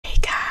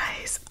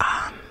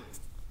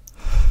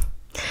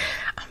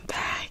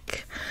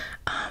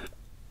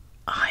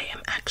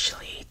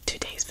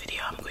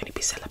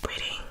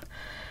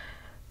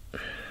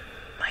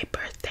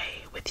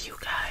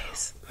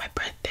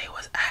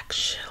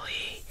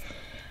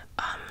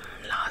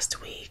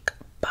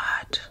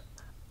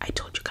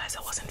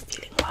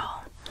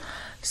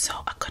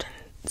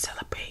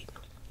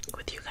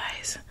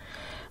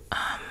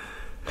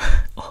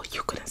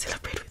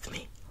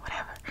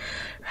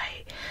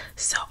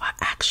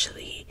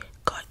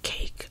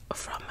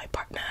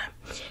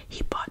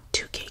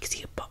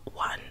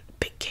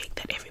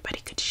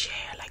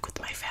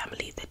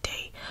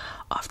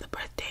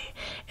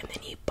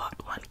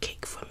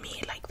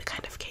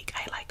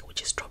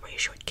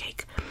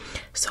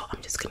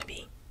I'm just gonna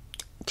be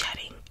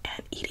chatting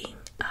and eating,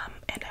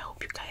 and I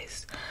hope you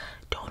guys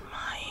don't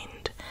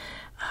mind.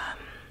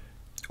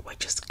 We're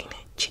just gonna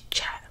chit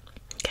chat.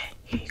 Okay,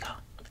 here you go.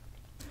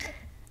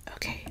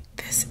 Okay,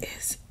 this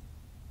is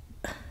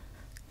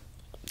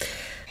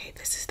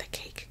the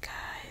cake,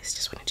 guys.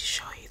 Just wanted to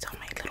show you. It's on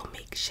my little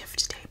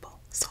makeshift table.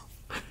 So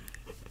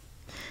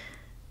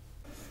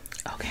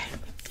okay,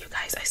 you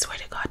guys, I swear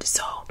to God,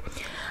 so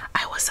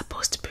I was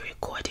supposed to be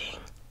recording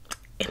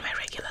in my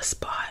regular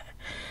spot.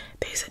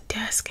 There's a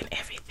desk and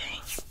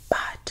everything,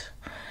 but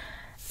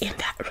in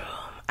that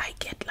room I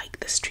get like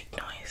the street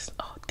noise.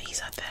 Oh,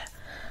 these are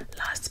the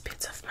last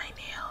bits of my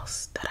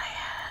nails that I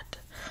had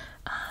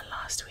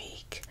last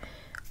week.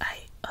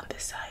 On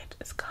this side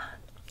it's gone.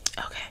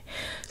 Okay,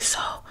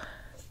 so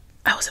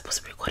I was supposed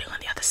to be recording on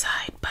the other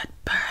side, but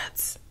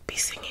birds be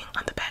singing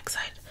on the back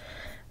side.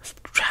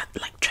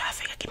 Like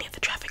traffic, I can hear the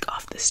traffic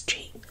off the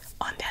street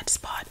on that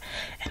spot,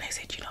 and I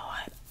said, you know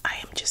what, I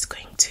am just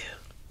going to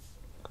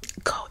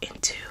go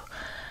into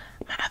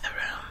my other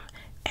room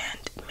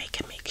and make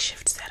a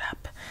makeshift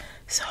setup.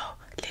 So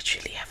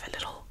literally have a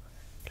little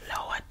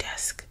lower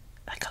desk,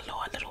 like a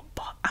lower little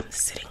box. I'm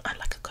sitting on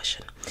like a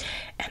cushion,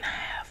 and I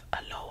have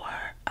a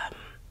lower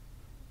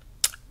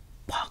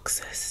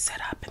boxes set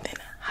up, and then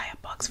a higher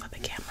box for the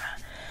camera.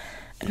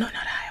 No, not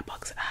a higher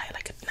box,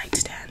 like a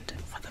nightstand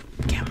for the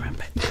camera.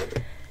 But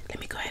let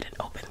me go ahead and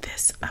open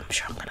this. I'm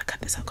sure I'm gonna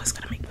cut this out because it's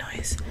gonna make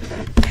noise,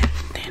 and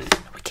then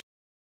we can.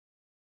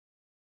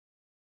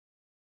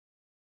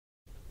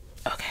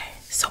 Okay,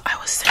 so I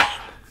was saying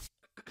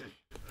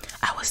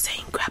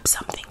grab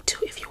something too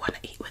if you want to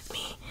eat with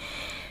me,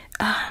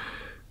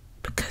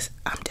 because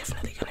I'm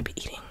definitely gonna be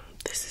eating.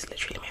 This is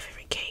literally my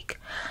favorite cake.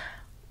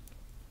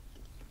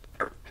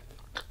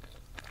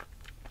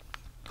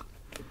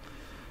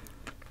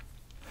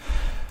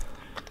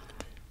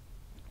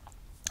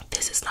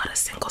 This is not a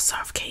single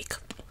serve cake.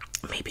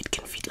 Maybe it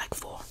can feed like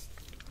four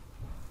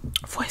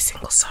for a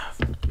single serve.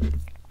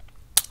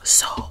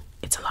 So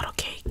it's a lot of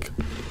cake,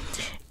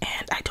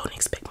 and I don't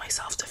expect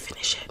myself to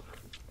finish it.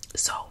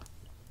 So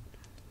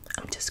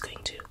I'm just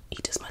going to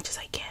eat as much as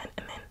I can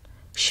and then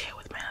share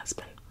with my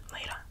husband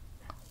later.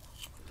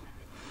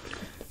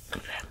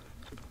 Okay.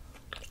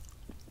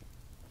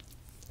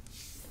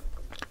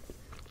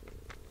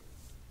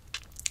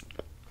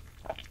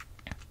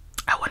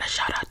 I want to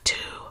shout out to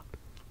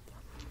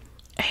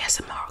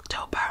ASMR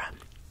October.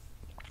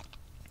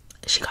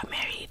 She got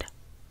married.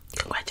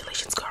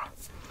 Congratulations, girl.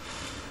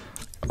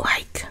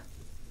 Like,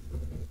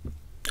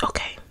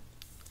 okay,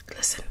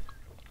 listen,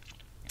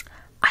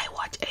 I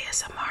watch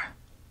ASMR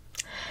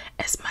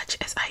as much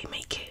as I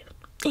make it.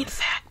 In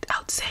fact, I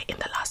would say in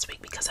the last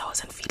week, because I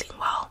wasn't feeling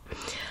well,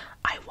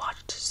 I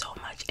watched so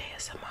much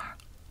ASMR.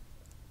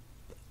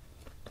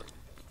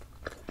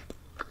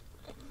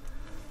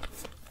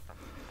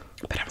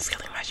 But I'm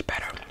feeling much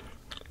better.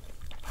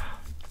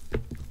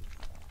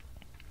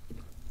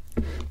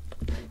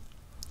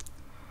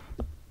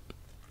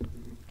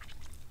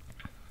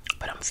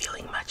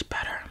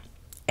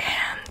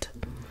 And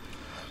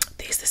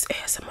there's this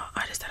ASMR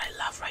artist that I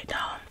love right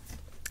now.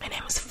 Her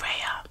name is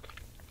Freya.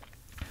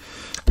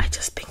 I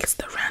just think it's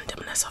the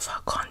randomness of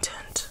her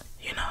content,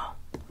 you know,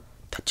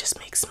 that just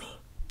makes me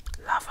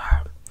love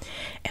her.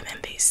 And then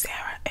there's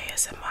Sarah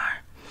ASMR,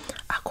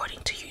 according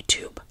to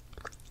YouTube.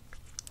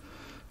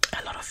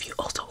 A lot of you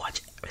also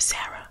watch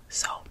Sarah,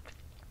 so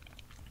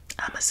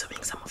I'm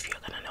assuming some of you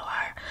are gonna know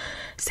her.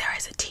 Sarah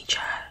is a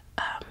teacher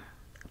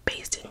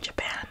based in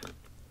Japan.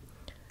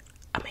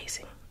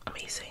 Amazing,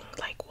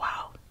 like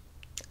wow.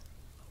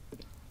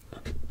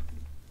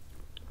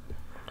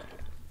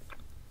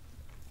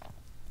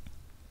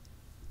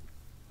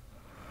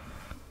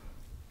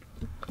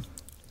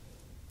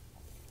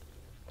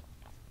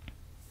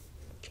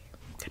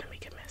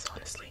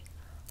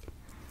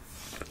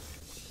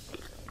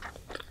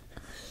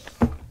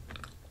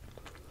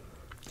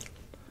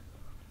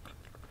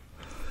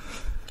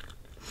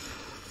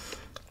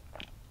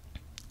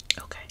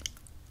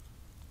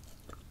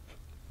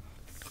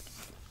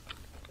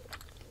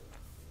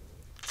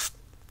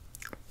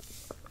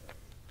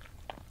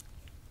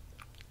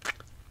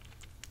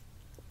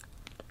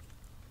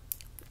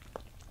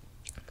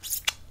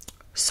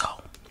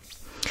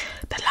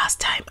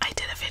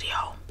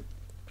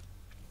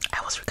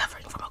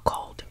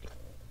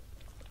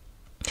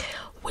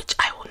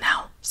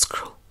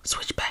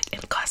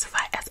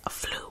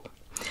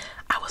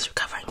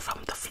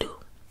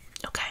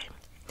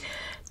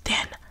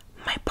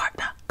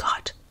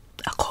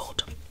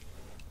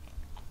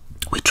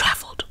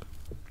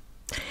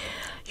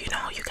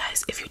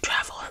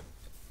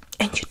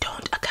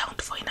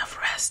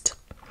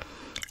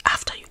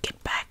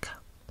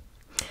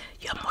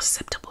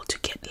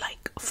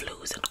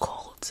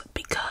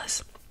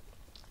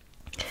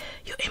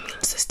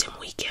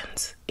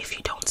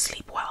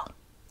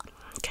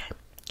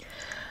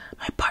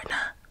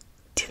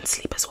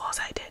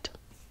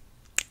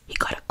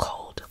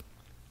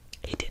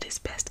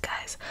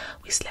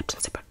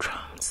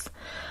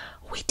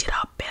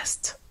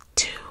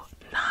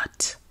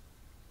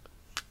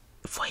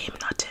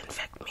 about to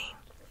infect me.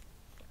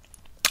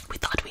 We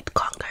thought we'd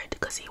conquered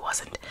because he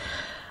wasn't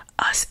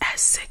as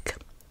sick,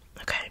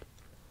 okay?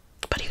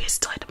 But he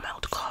still had a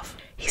mild cough.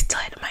 He still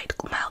had a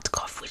mild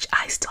cough, which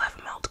I still have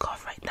a mild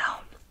cough right now.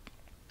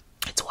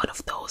 It's one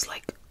of those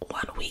like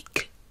 1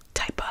 week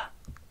type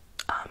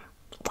of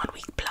 1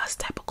 week plus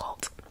type of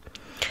cold.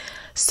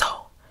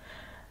 So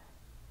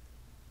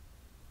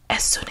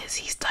as soon as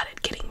he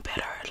started getting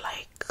better,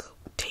 like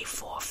day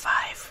 4 or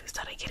 5, he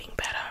started getting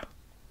better.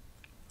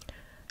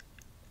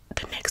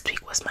 The next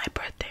week was my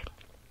birthday,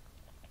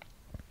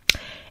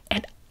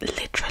 and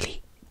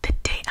literally the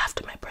day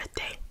after my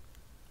birthday,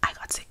 I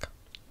got sick.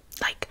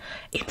 Like,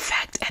 in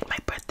fact, at my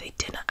birthday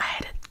dinner, I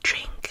had a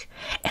drink,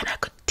 and I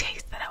could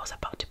taste that I was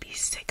about to be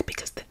sick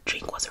because the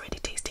drink was already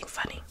tasting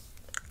funny.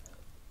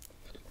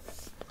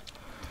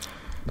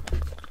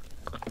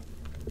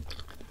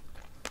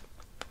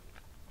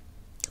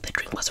 The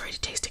drink was already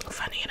tasting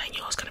funny, and I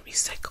knew I was gonna be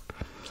sick.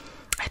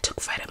 I took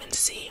vitamin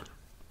C.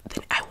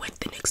 Then I went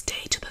the next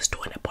day to the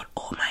store and I bought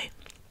all my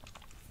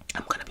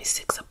I'm gonna be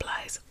sick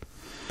supplies.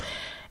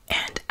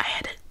 And I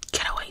had a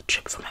getaway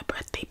trip for my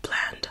birthday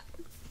planned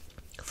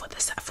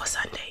for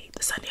Sunday,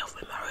 the Sunday of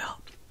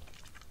Memorial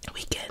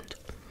weekend.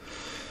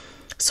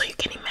 So you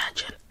can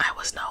imagine, I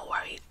was now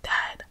worried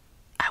that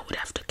I would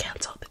have to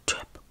cancel the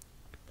trip,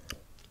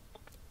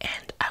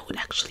 and I would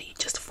actually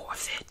just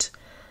forfeit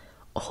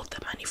all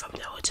the money from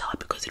the hotel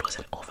because it was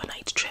an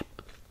overnight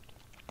trip.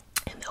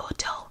 In the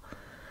hotel,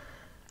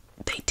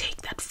 they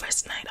take that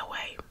first night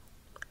away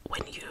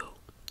when you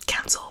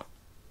cancel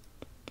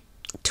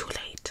too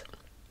late.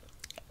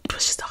 It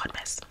was just a hot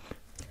mess.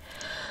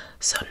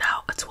 So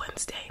now it's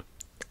Wednesday.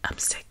 I'm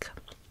sick.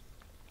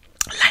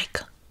 Like,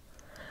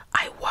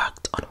 I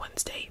worked on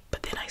Wednesday,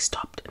 but then I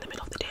stopped in the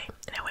middle of the day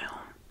and I went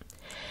home.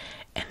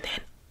 And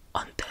then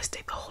on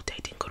Thursday, the whole day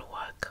didn't go to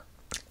work.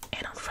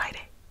 And on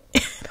Friday,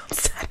 and on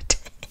Saturday.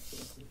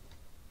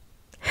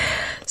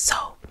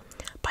 So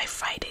by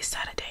Friday,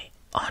 Saturday,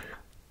 on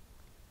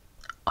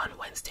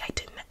Wednesday, I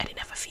didn't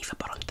have a fever,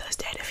 but on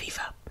Thursday I had a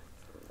fever.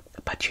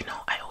 But you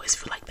know, I always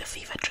feel like the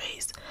fever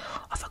days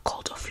of a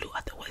cold or flu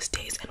are the worst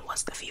days, and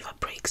once the fever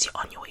breaks, you're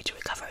on your way to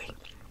recovery.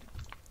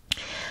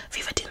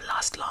 Fever didn't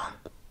last long.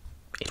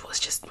 It was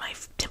just, my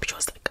temperature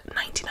was like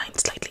 99,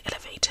 slightly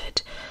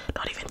elevated,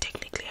 not even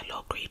technically a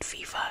low grade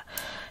fever,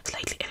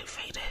 slightly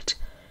elevated,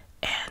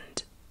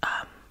 and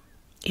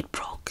it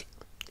broke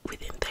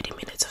within 30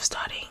 minutes of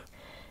starting,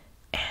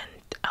 and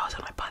I was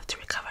on my path to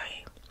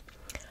recovery.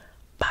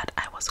 But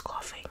I was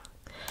coughing,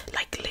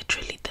 like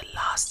literally the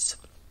last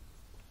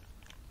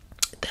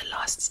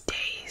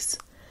days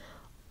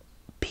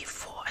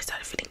before I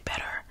started feeling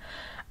better.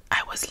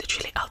 I was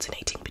literally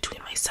alternating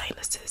between my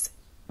sinuses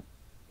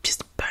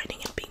just burning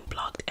and being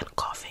blocked and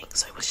coughing.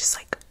 So it was just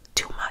like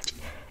too much.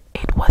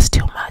 It was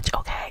too much,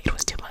 okay? It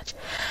was too much.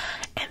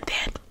 And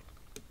then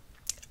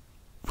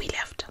we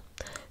left.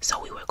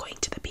 So we were going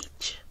to the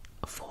beach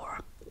for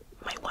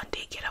my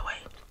 1-day getaway.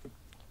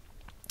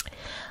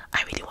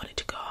 I really wanted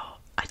to go.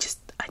 I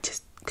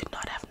just could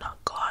not have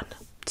not gone.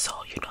 So,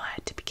 you know, I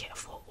had to be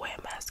careful, wear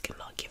a mask and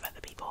not give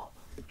other people,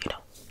 you know,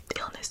 the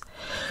illness.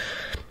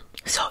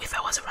 So if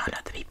I was around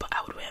other people,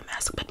 I would wear a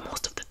mask. But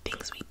most of the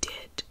things we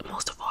did,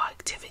 most of our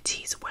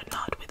activities were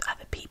not with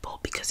other people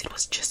because it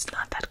was just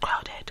not that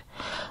crowded.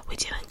 We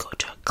didn't go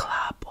to a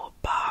club or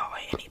bar or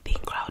anything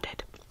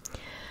crowded.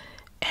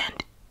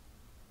 And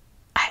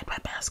I had my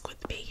mask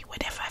with me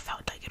whenever I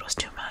felt like it was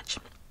too much.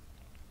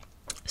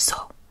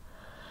 So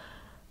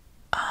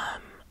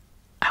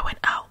I went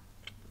out.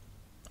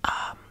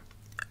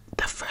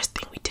 The first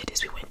thing we did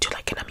is we went to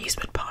like an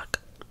amusement park.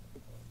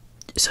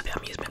 So the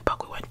amusement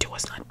park we went to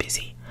was not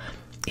busy.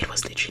 It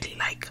was literally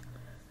like,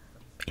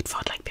 it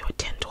felt like there were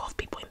 10-12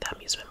 people in the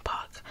amusement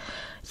park.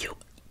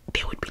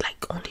 They would be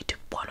like only to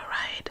want a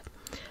ride.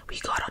 We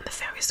got on the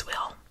Ferris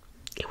wheel.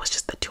 It was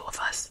just the two of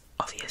us,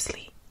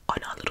 obviously, on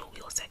our little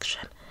wheel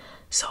section.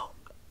 So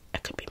I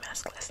could be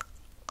maskless.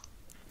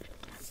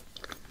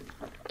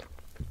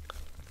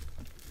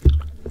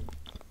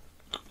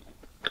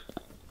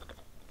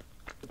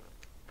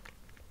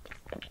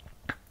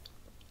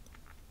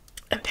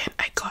 And then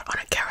I got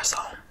on a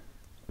carousel.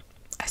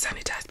 I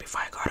sanitized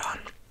before I got on.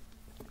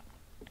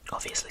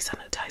 Obviously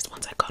sanitized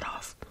once I got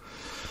off.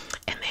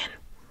 And then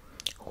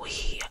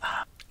we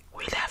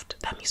left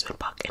the amusement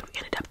park and we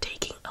ended up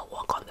taking a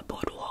walk on the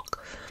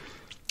boardwalk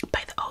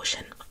by the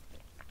ocean.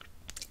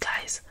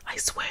 Guys, I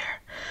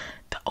swear,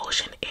 the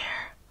ocean air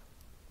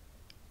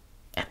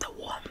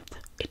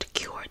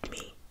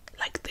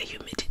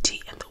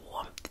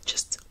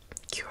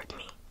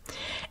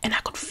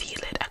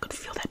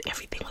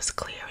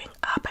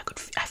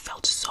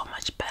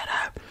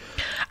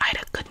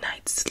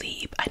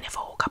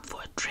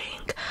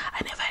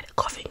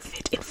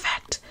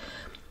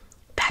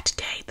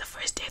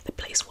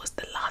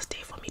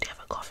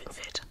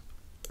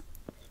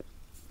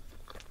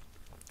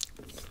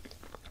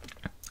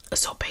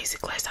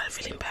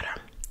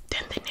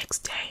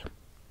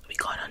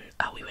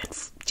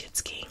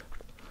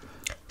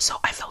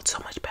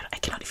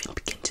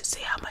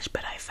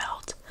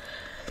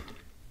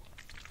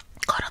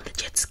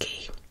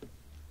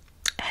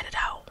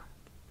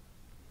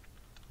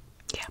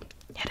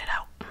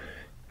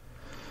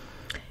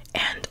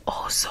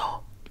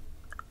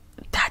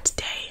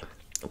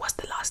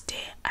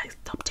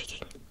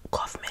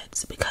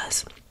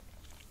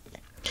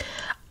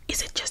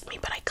is it just me,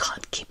 but I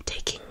can't keep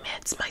taking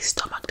meds? My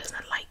stomach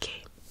doesn't like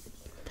it.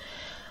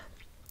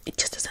 It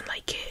just doesn't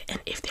like it. And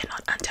if they're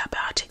not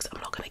antibiotics,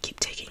 I'm not gonna keep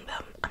taking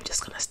them. I'm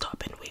just gonna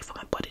stop and wait for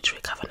my body to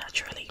recover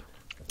naturally.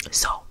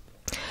 So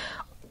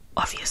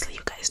obviously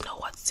you guys know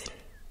what's in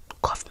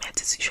cough meds.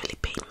 It's usually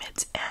pain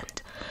meds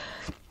and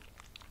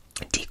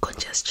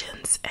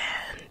decongestants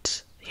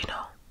and, you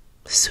know,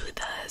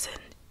 soothers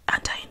and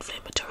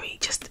anti-inflammatory,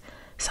 just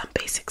some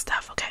basic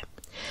stuff. Okay,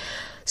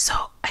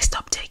 so I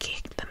stopped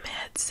taking the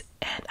meds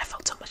and I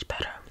felt so much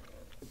better,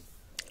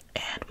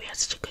 and we had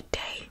such a good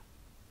day.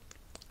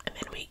 And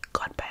then we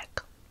got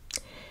back,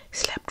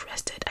 slept,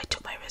 rested. I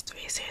took my rest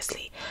very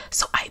seriously,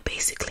 so I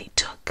basically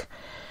took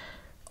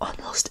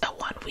almost a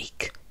 1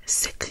 week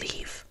sick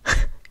leave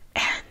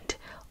and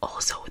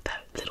also with a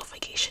little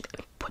vacation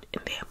put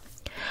in there.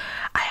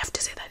 I have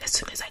to say that as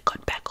soon as I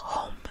got back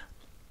home,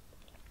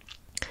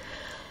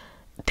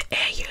 the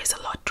air here is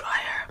a lot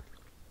drier.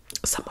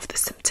 Some of the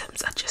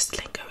symptoms are just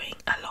lingering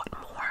a lot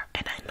more,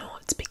 and I know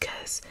it's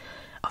because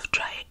of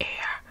dry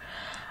air.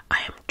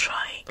 I am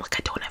trying, like,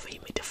 I don't have a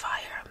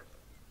humidifier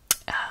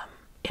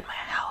in my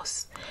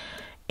house,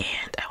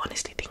 and I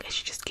honestly think I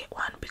should just get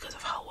one because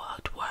of how well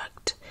it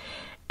worked.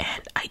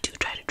 And I do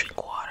try to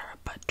drink water,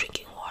 but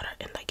drinking water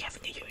and like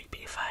having a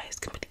humidifier is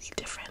completely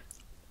different.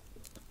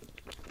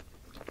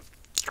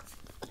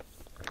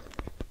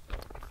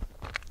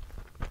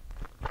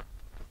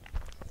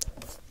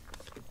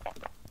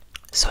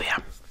 So yeah,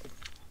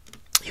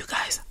 you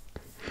guys,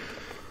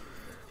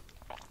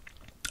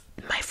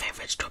 my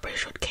favorite strawberry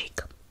shortcake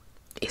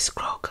is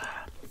Kroger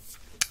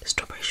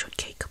strawberry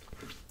shortcake.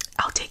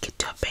 I'll take it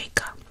to a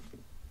baker.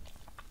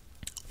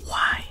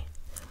 Why?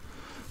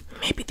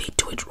 Maybe they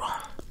do it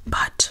wrong,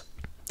 but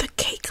the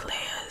cake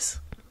layers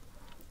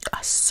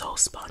are so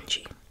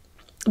spongy.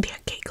 Their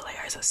cake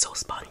layers are so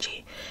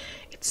spongy.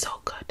 It's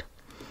so good.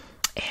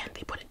 And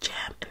they put a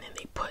jam, and then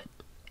they put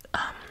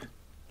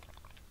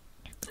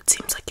it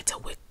seems like it's a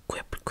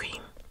whipped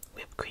cream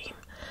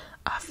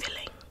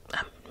filling.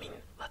 I mean,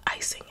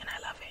 icing, and I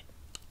love it.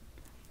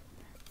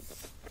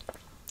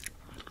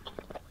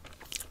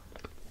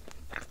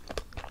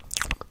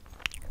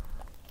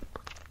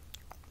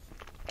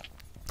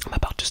 I'm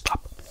about to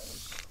stop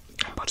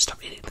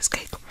eating this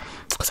cake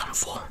because I'm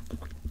full,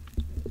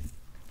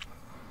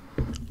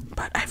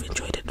 but I've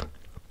enjoyed it,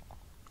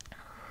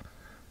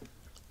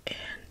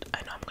 and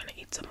I know I'm gonna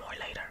eat some more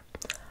later.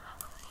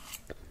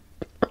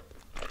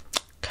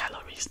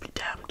 Calories be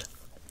damned.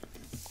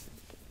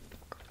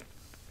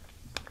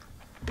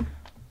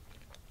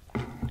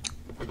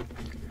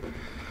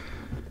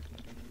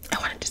 I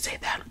wanted to say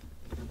that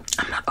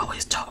I'm not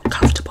always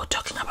comfortable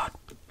talking about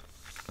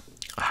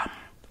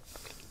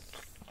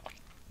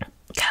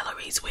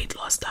calories, weight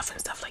loss stuff and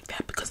stuff like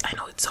that, because I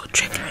know it's so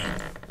triggering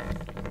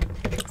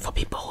for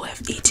people who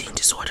have eating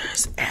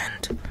disorders.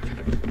 And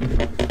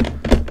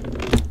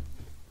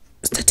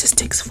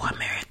statistics for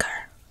America,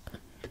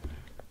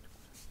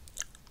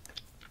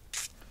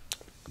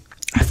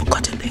 I've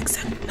forgotten the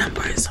exact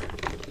numbers.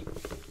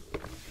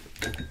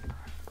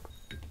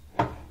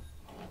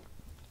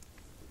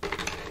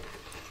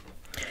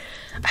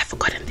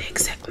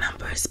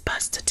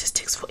 But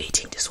statistics for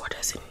eating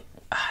disorders in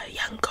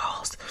young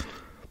girls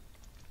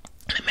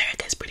in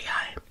America is pretty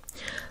high.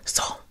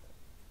 So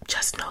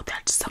just know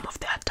that some of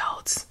the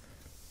adults,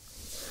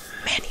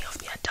 many of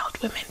the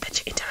adult women that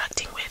you're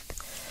interacting with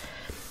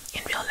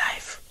in real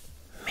life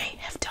may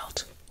have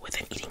dealt with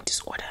an eating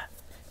disorder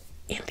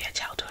in their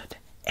childhood.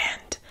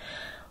 And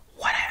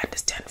what I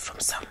understand from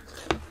some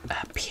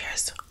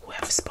peers who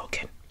have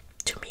spoken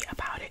to me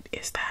about it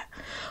is that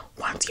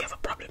once you have a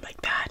problem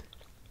like that,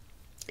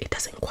 it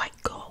doesn't quite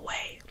go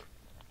away.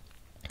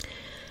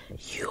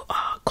 You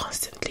are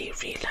constantly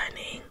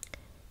relearning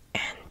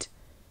and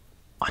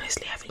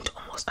honestly having to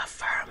almost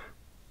affirm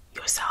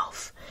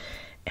yourself,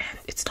 and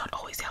it's not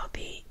always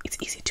healthy. It's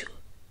easy to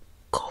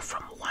go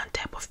from one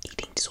type of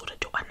eating disorder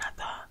to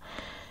another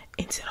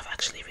instead of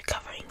actually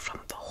recovering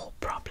from the whole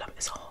problem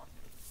as a whole.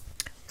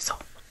 So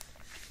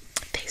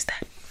there's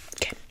that.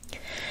 Okay,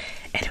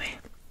 anyway,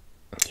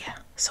 yeah,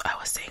 so I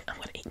was saying I'm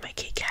gonna eat my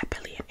cake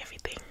happily and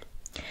everything.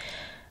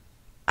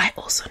 I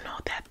also know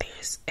that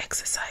there's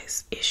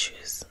exercise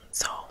issues,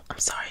 so I'm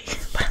sorry,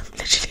 but I'm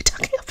literally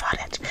talking about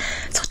it.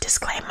 So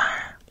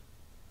disclaimer,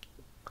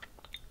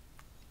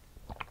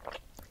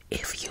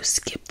 if you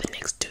skip the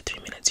next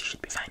 2-3 minutes, you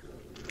should be fine.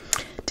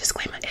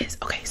 Disclaimer is,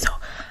 okay, so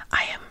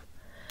I am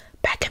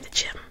back at the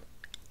gym.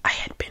 I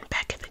had been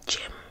back at the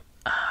gym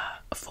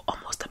for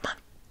almost a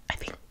month, I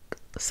think,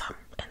 some.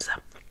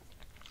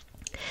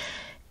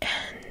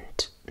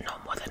 And no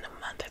more than a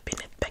month. I've been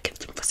back at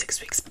the gym for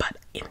 6 weeks, but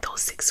in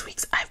those 6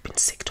 weeks I've been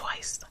sick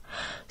twice.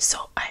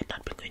 So I had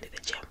not been going to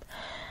the gym,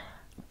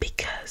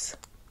 because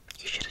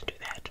you shouldn't do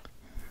that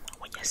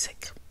when you're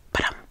sick.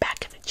 But I'm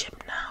back at the gym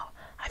now.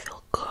 I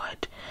feel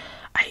good.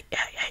 I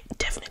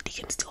definitely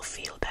can still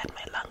feel that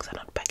my lungs are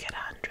not back at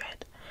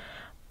 100,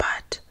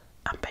 but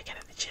I'm back at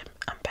the gym.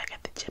 I'm back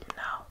at the gym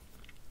now.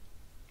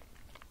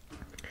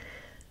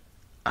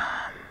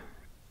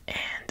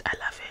 And I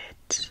love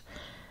it.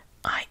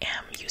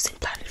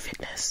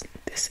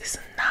 this is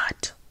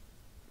not,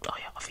 oh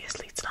yeah,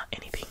 obviously it's not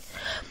anything,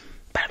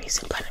 but I'm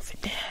using Planet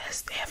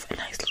Fitness. They have a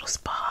nice little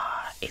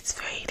spa. It's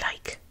very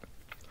like,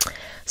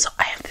 so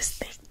I have this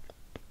thing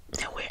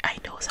where I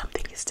know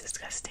something is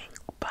disgusting,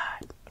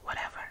 but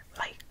whatever.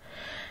 Like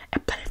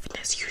at Planet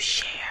Fitness, you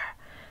share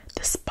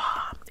the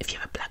spa. If you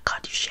have a black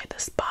card, you share the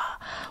spa,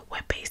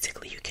 where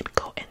basically you can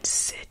go and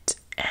sit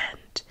and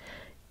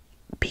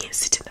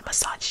sit in the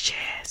massage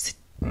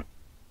chair.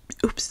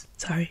 Oops,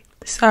 sorry.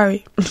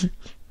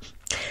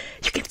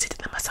 You can sit in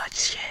the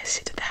massage chair,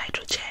 sit in the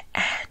hydro chair,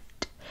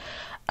 and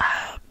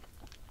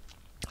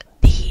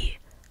the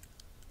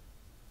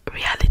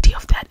reality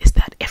of that is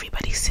that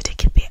everybody's sitting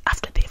in there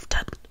after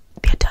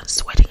they're done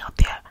sweating out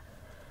their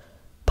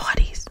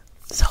bodies.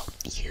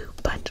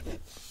 But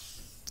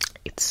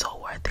it's so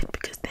worth it,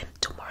 because then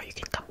tomorrow you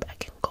can come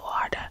back and go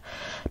harder,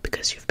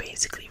 because you've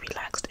basically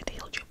relaxed and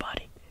healed your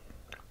body.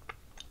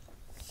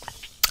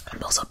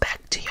 I'm also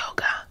back to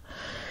yoga,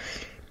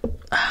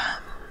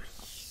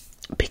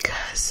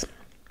 because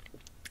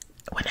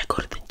when I go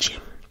to the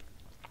gym,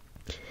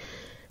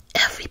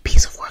 every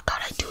piece of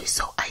workout I do is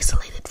so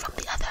isolated from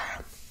the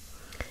other,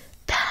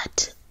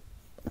 that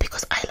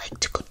because I like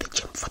to go to the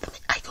gym for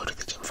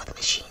the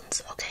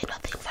machines, okay,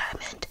 not the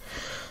environment.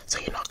 So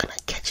you're not gonna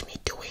catch me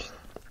doing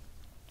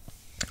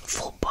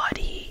full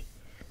body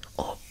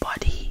or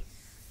body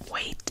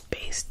weight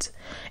based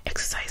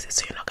exercises.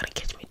 So you're not gonna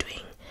catch me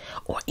doing,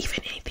 or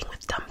even anything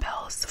with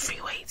dumbbells,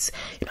 free weights.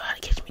 You're not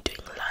gonna catch me doing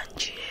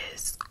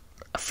lunges,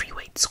 free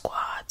weight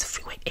squats,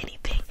 free weight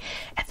anything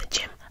at the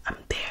gym. I'm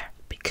there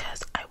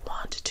because I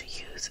want to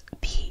use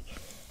the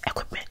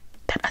equipment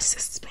that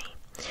assists me,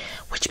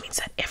 which means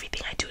that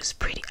everything I do is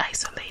pretty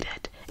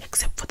isolated,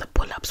 except for the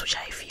pull-ups, which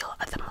I feel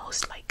are the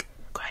most like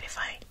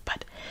gratifying.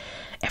 But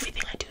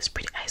everything I do is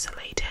pretty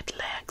isolated.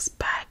 Legs,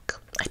 back.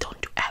 I don't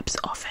do abs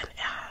often.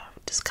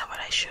 Discovered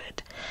I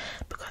should,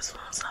 because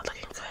it's not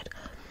looking good.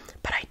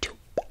 But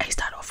I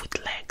start off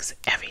with legs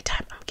every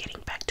time I'm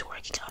getting back to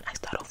working out. I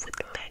start off with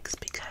legs,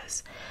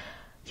 because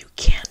you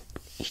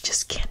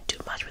just can't do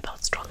much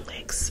without strong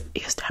legs.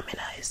 Your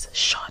stamina is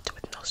short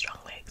with no strong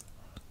legs.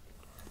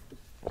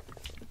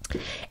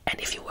 And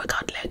if you work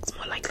out legs,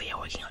 more likely you're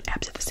working out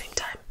abs at the same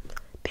time.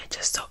 They're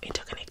just so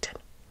interconnected.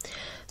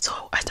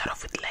 So I start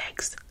off with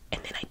legs,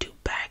 and then I do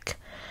back.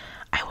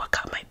 I work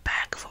out my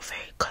back for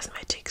very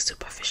cosmetic,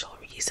 superficial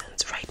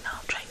reasons. Right now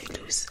I'm trying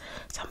to lose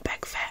some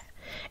back fat,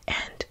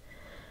 and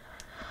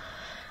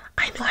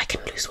I know I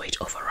can lose weight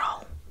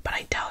overall, but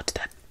I doubt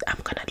that I'm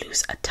gonna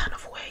lose a ton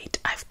of weight.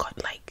 I've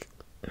got like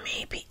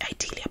maybe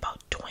ideally about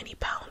 20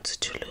 pounds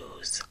to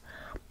lose,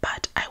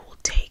 but I will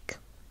take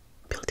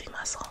building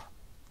muscle.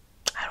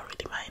 I don't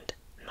really mind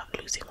not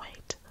losing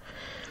weight.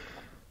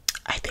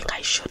 I think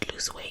I should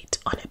lose weight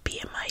on a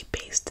BMI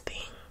based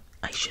thing.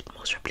 I should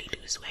most probably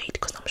lose weight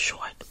because I'm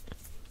short,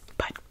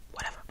 but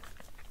whatever.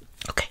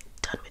 Okay,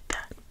 done with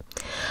that.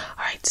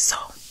 Alright, so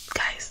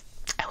guys,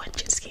 I went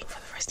jet skiing for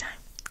the first time.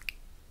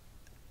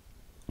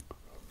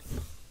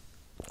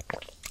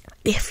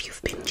 If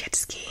you've been jet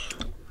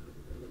skiing,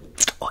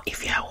 or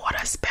if you're a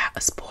water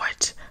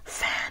sport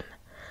fan,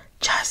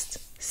 just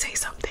say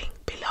something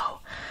below.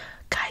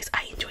 Guys,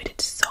 I enjoyed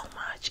it so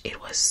much.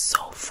 It was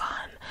so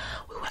fun.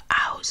 We were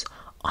out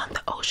on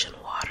the ocean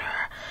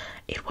water.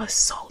 It was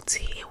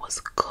salty. It was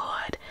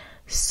good.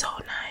 So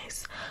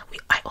nice.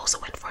 I also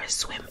went for a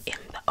swim in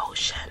the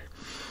ocean,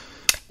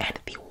 and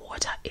the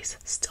water is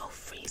still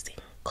freezing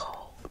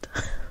cold.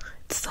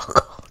 It's so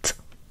cold,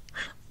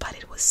 but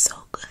it was so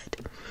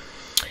good.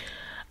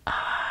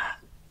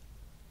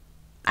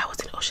 I was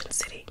in Ocean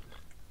City.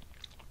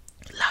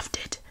 Loved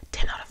it.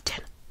 10 out of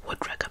 10.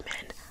 Would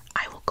recommend.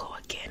 I will go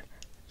again.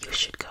 You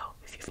should go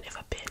if you've never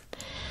been.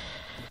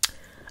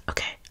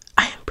 Okay,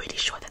 I am pretty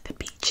sure that the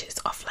beaches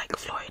of like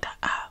Florida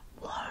are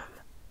warm,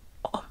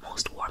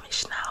 almost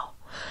warmish now,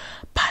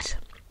 but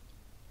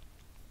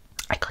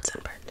I got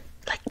sunburned.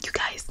 Like, you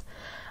guys,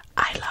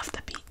 I love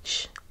the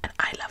beach and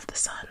I love the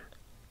sun,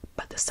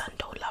 but the sun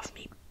don't love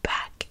me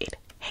back. It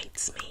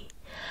hates me.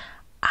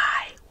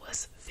 I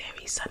was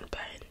very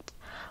sunburned,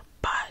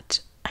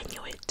 but I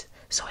knew it.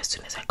 So as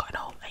soon as I got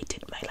home, I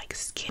did my like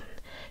skin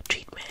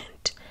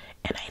treatment,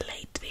 and I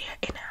laid there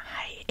in a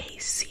high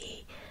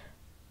AC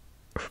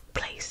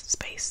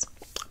space,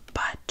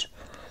 but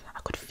I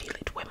could feel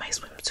it where my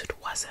swimsuit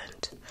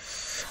wasn't.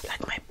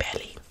 Like my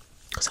belly,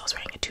 because I was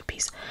wearing a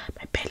two-piece,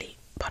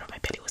 part of my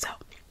belly was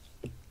out,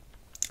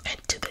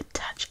 and to the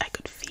touch I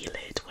could feel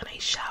it when I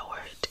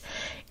showered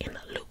in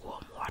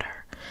lukewarm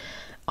water.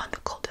 On the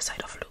colder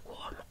side of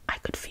lukewarm, I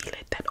could feel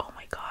it that, oh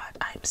my god,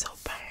 I'm so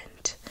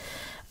burnt.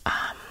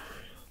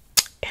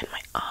 And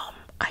my arm,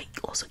 I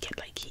also get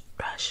like heat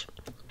rush.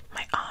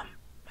 My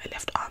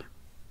left arm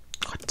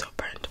got so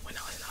burned when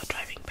I was now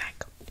driving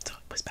back, so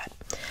it was bad.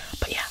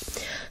 But yeah,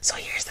 so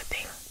here's the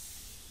thing.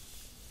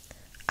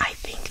 I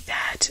think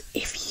that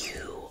if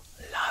you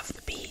love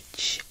the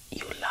beach,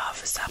 you love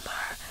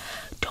summer,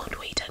 don't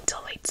wait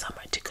until late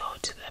summer to go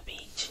to the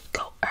beach.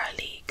 Go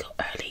early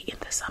in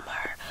the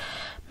summer.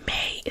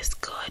 May is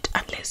good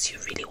unless you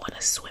really want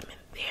to swim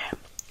in there.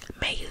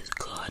 May day is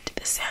good.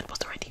 The sand was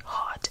already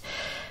hot.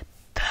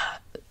 The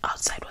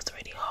outside was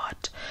already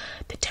hot.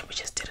 The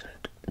temperatures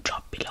didn't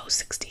drop below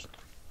 60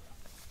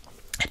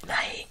 at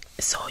night,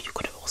 so you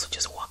could have also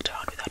just walked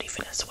around without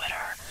even a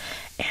sweater.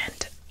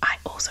 And I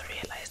also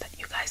realized that,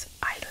 you guys,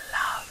 I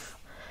love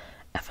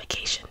a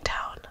vacation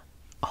town.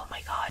 Oh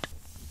my god.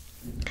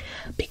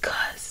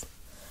 Because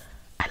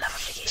I love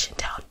a vacation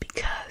town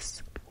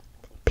because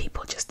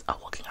people just are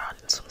walking around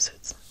in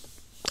swimsuits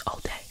all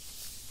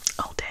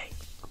day,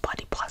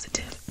 body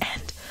positive.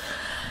 And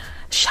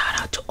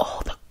shout out to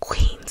all the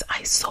queens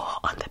I saw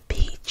on the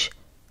beach,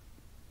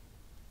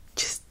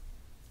 just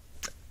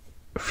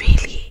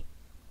really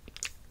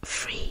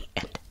free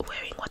and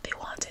wearing what they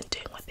want and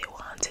doing what they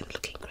want and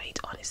looking great.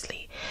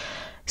 Honestly,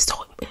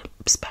 so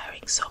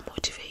inspiring, so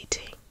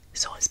motivating,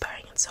 so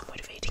inspiring and so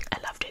motivating. I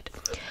loved it.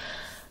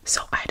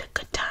 So I had a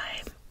good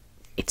time.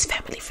 It's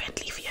family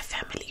friendly. For your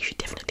family, you should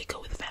definitely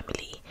go with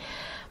family.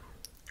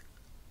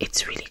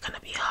 It's really gonna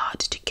be hard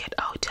to get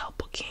a hotel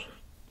booking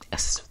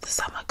as the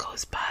summer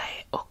goes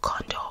by, or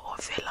condo or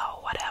villa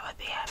or whatever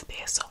they have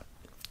there, so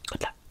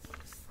good luck.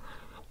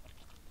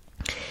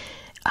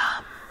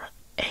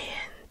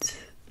 And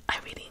I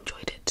really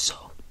enjoyed it,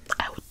 so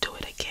I would do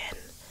it again.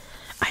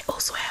 I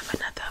also have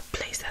another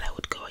place that I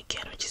would go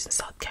again, which is in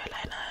South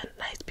Carolina, a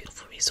nice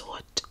beautiful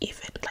resort,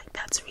 even like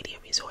that's really a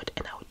resort,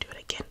 and I would do it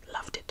again.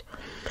 Loved it.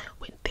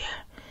 Went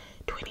there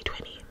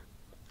 2020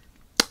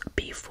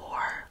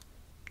 before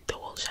the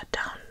world shut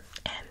down,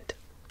 and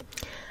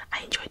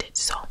I enjoyed it.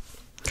 So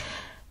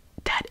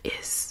that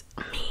is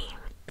me.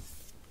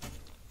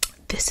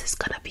 This is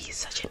gonna be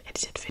such an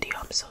edited video.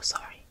 I'm so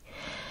sorry.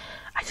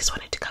 I just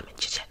wanted to come and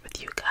chit chat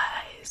with you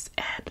guys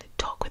and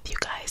talk with you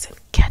guys and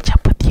catch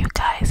up with you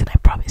guys, and I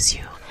promise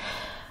you,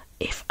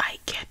 if I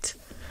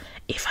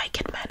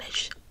get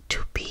managed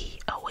to be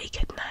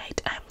awake at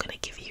night, I'm gonna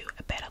give you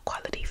a better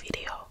quality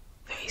video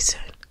very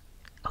soon.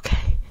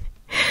 Okay?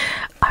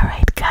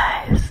 Alright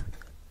guys.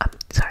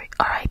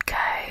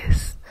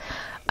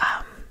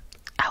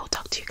 I will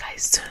talk to you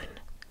guys soon.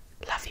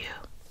 Love you.